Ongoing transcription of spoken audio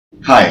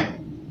Hi,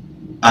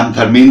 I'm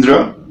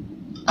Dharmendra.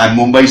 I'm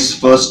Mumbai's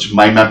first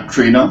mind map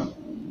trainer,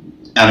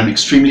 and I'm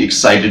extremely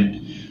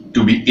excited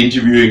to be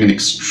interviewing an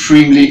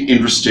extremely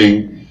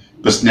interesting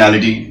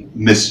personality,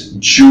 Miss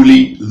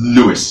Julie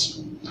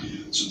Lewis.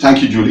 So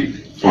thank you, Julie,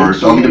 for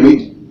talking to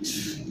me.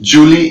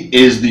 Julie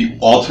is the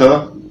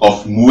author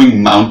of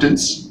Moving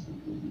Mountains.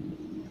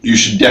 You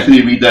should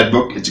definitely read that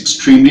book. It's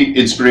extremely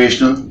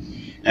inspirational,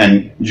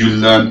 and you'll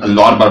learn a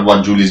lot about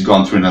what Julie's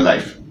gone through in her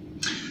life.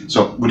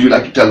 So, would you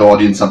like to tell the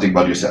audience something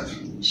about yourself?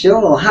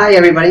 Sure. Hi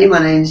everybody, my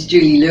name's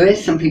Julie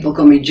Lewis. Some people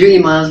call me Julie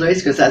Miles Lewis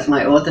because that's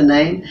my author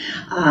name.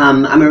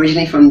 I'm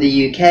originally from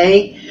the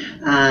UK,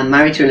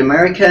 married to an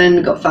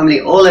American, got family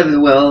all over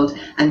the world,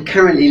 and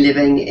currently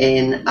living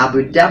in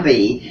Abu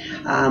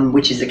Dhabi,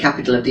 which is the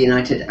capital of the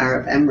United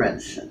Arab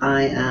Emirates.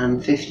 I am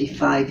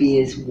 55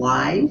 years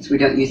wise. We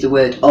don't use the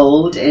word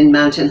old in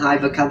mountain high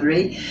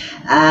vocabulary.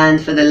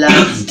 And for the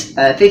last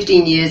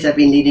 15 years I've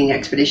been leading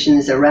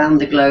expeditions around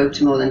the globe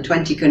to more than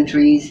 20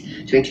 countries,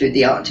 to include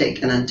the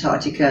Arctic and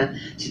Antarctica,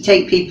 to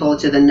take people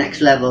to the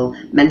next level,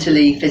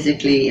 mentally,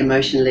 physically,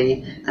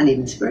 emotionally, and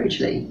even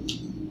spiritually.